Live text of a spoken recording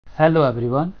Hello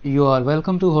everyone, you are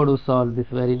welcome to how to solve this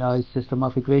very nice system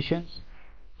of equations.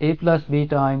 A plus b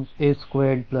times a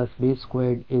squared plus b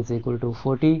squared is equal to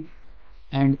 40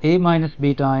 and a minus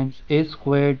b times a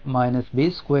squared minus b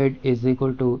squared is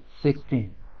equal to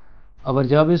 16. Our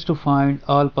job is to find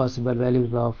all possible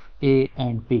values of a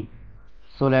and b.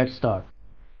 So let's start.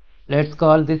 Let's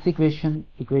call this equation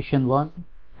equation 1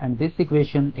 and this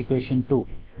equation equation 2,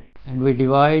 and we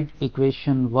divide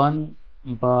equation 1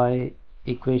 by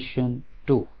equation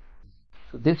 2.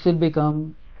 So this will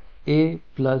become a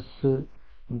plus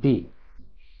b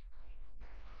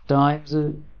times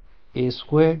a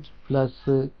squared plus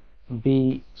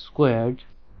b squared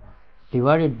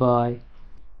divided by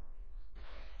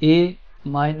a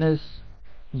minus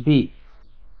b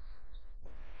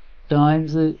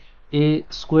times a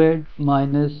squared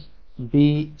minus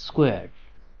b squared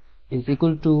is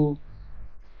equal to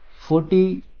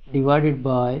 40 divided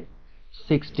by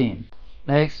 16.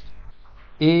 Next,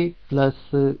 a plus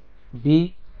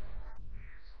b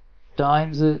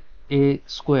times a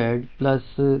squared plus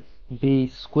b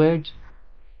squared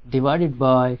divided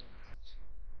by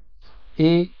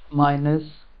a minus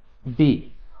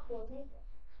b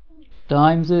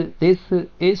times this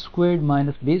a squared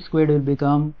minus b squared will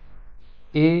become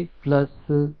a plus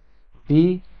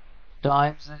b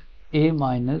times a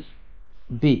minus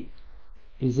b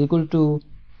is equal to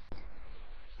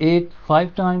 8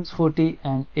 5 times 40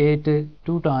 and 8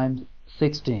 2 times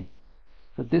 16.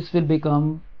 So this will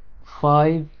become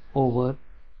 5 over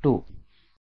 2.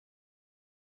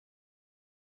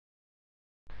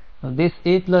 Now this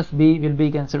a plus b will be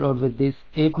cancelled out with this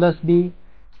a plus b,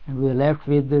 and we are left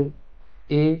with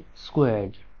a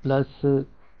squared plus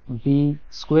b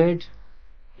squared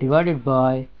divided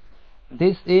by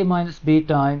this a minus b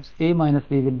times a minus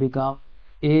b will become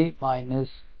a minus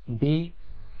b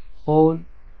whole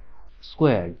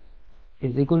squared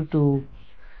is equal to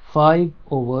 5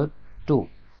 over 2.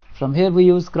 From here we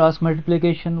use cross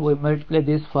multiplication. We multiply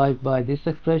this 5 by this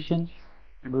expression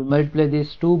and we multiply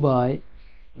this 2 by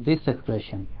this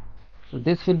expression. So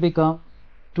this will become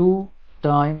 2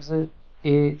 times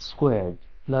a squared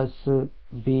plus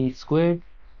b squared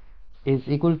is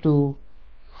equal to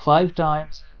 5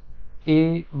 times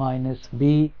a minus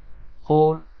b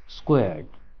whole squared.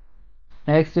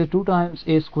 Next, 2 times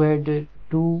a squared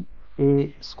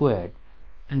 2a squared,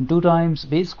 and 2 times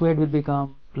b squared will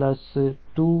become plus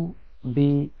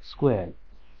 2b squared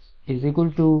is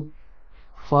equal to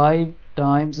 5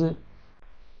 times,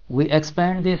 we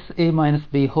expand this a minus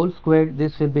b whole squared,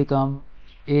 this will become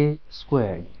a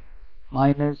squared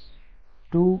minus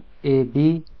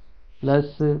 2ab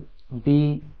plus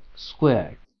b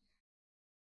squared.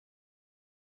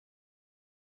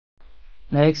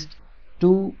 Next,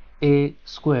 2a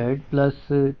squared plus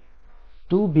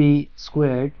 2b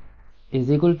squared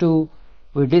is equal to,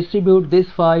 we distribute this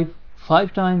 5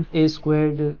 times a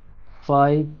squared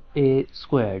 5a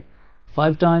squared,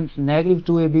 5 times negative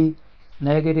 2ab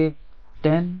negative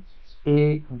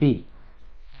 10ab,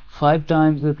 5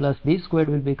 times plus b squared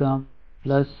will become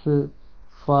plus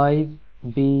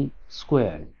 5b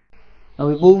squared. Now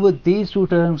we move with these two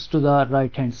terms to the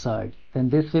right hand side, then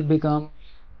this will become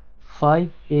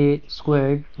 5a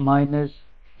squared minus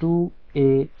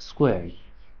 2a squared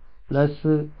plus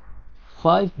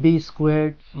 5b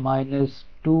squared minus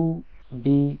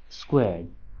 2b squared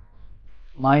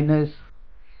minus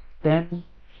 10ab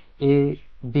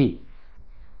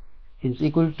is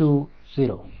equal to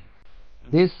 0.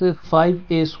 This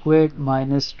 5a squared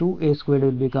minus 2a squared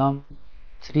will become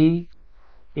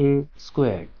 3a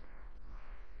squared.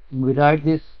 We write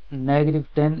this negative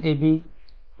 10ab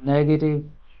negative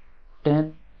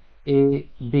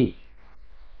 10ab.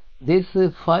 This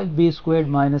 5b squared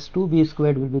minus 2b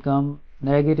squared will become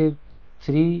negative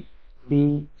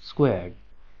 3b squared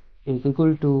is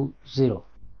equal to 0.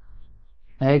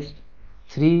 Next,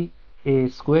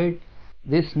 3a squared,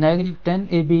 this negative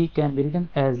 10ab can be written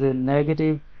as a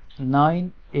negative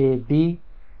 9ab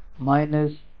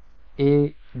minus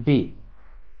ab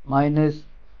minus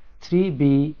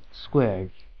 3b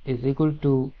squared is equal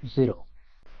to 0.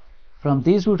 From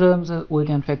these two terms we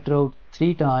can factor out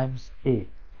 3 times a.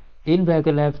 In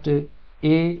bracket left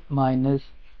a minus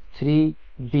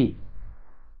 3b,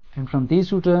 and from these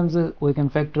two terms we can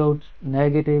factor out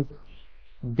negative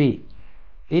b.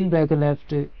 In bracket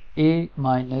left a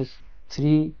minus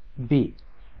 3b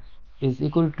is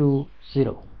equal to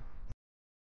 0.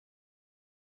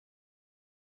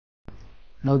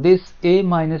 Now this a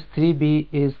minus 3b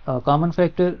is a common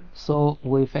factor, so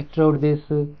we factor out this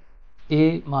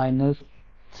a minus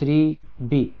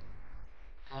 3b,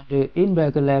 and in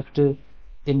bracket left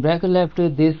In bracket left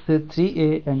this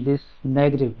 3a and this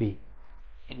negative b.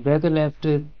 In bracket left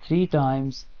 3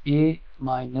 times a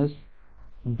minus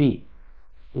b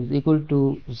is equal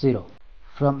to 0.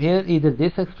 From here either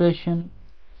this expression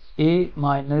a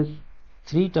minus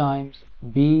 3 times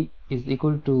b is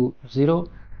equal to 0,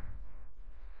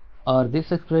 or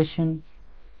this expression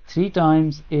 3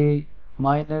 times a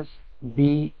minus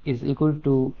b is equal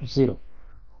to 0.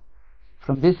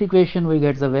 From this equation we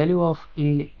get the value of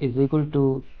a is equal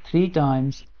to 3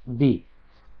 times b.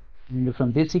 And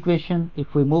from this equation,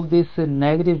 if we move this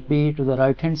negative b to the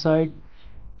right hand side,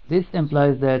 this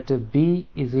implies that b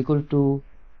is equal to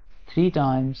 3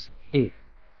 times a.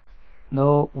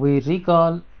 Now we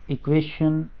recall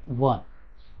equation 1.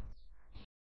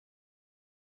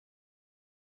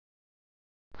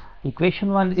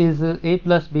 Equation 1 is a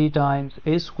plus b times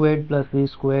a squared plus b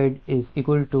squared is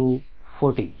equal to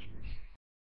 40.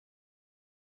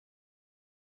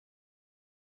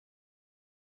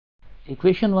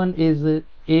 Equation 1 is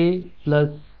a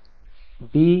plus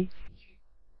b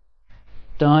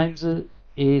times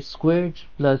a squared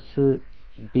plus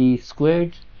b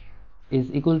squared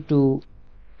is equal to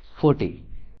 40.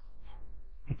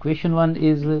 Equation 1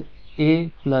 is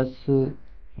a plus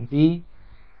b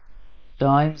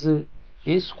times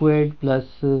a squared plus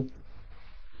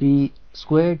b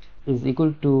squared is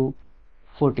equal to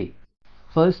 40.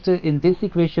 First, in this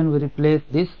equation we replace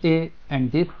this a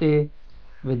and this a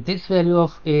with this value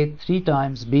of a 3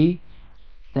 times b,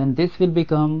 then this will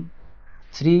become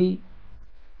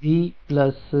 3b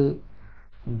plus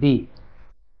b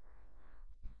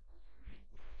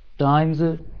times,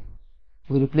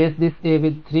 we replace this a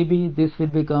with 3b, this will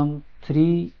become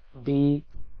 3b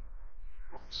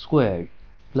squared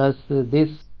plus this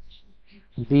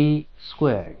b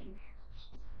squared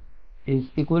is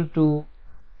equal to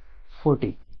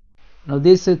 40. Now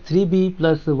this 3b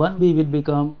plus 1b will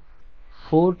become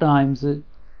 4 times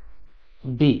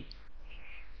b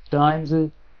times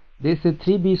this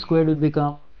 3b squared will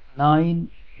become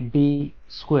 9b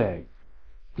squared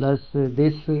plus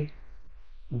this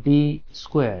b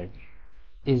squared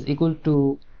is equal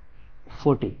to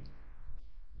 40.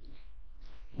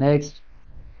 Next,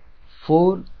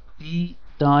 4b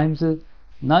times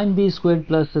 9b squared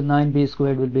plus 9b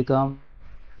squared will become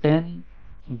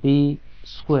 10b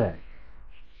squared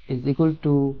is equal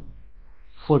to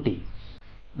 40.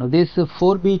 Now this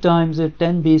 4b times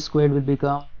 10b squared will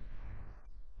become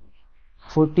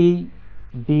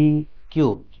 40b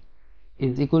cubed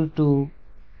is equal to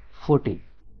 40.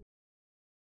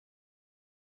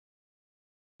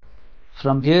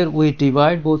 From here we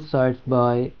divide both sides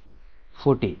by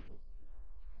 40.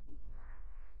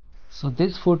 So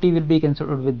this 40 will be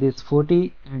cancelled with this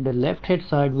 40, and the left hand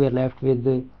side we are left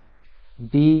with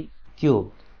b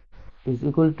cubed is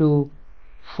equal to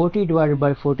 40 divided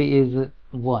by 40 is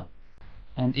 1.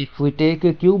 And if we take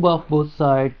a cube of both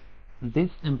sides, this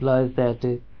implies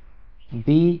that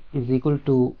b is equal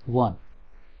to 1.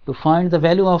 To find the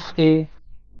value of a,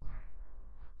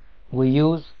 we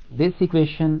use this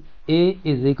equation a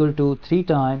is equal to 3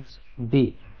 times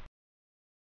b.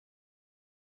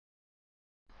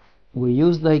 We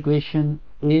use the equation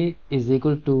a is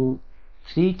equal to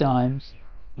 3 times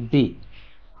b.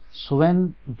 So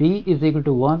when b is equal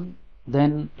to 1,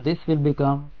 then this will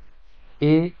become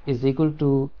a is equal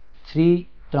to 3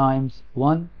 times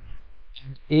 1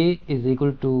 and a is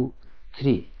equal to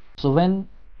 3. So when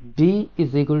b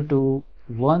is equal to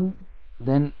 1,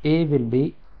 then a will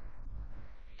be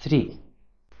 3.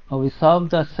 Now we solve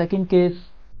the second case.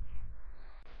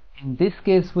 In this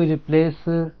case we replace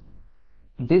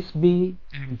this b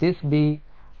and this b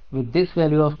with this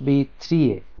value of b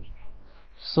 3a.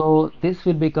 So this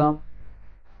will become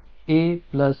a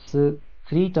plus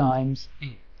 3 times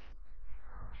a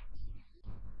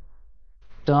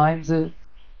times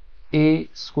a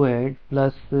squared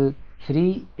plus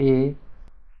 3a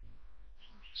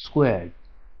squared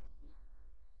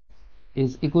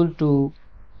is equal to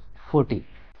 40.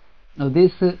 Now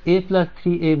this a plus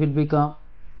 3a will become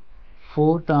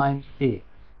 4 times a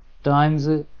times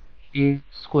a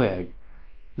squared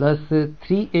plus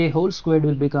 3a whole squared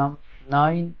will become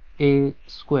 9a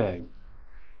squared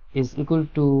is equal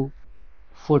to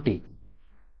 40.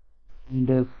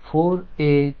 And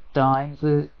 4a times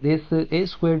this a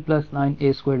squared plus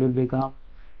 9a squared will become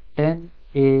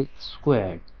 10a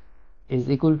squared is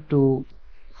equal to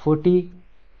 40,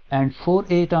 and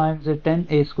 4a times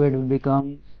 10a squared will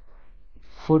become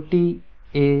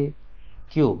 40a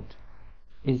cubed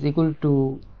is equal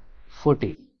to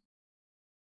 40.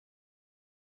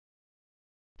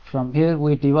 From here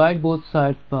we divide both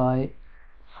sides by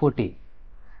 40.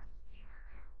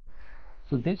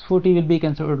 So this 40 will be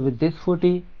cancelled out with this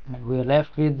 40, and we are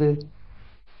left with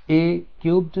a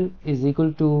cubed is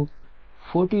equal to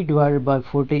 40 divided by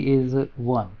 40 is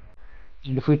 1.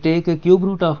 And if we take a cube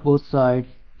root of both sides,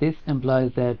 this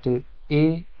implies that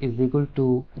a is equal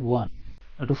to 1.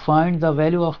 Now to find the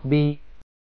value of b,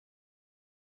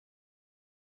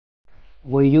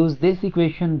 we use this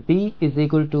equation b is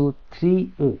equal to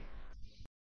 3a.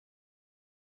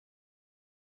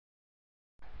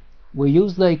 We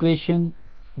use the equation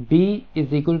b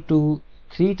is equal to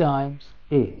 3 times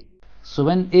a. So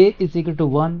when a is equal to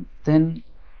 1, then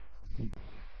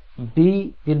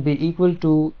b will be equal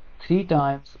to 3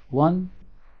 times 1,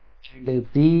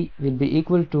 and b will be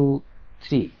equal to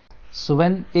 3. So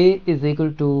when a is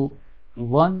equal to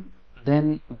 1,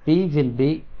 then b will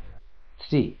be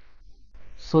 3.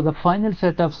 So the final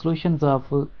set of solutions of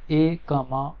a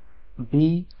comma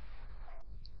b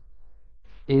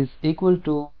is equal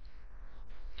to,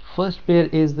 first pair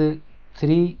is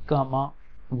 3 comma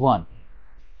 1,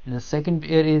 and the second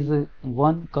pair is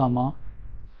 1 comma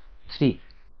 3.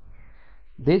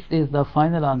 This is the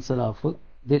final answer of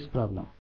this problem.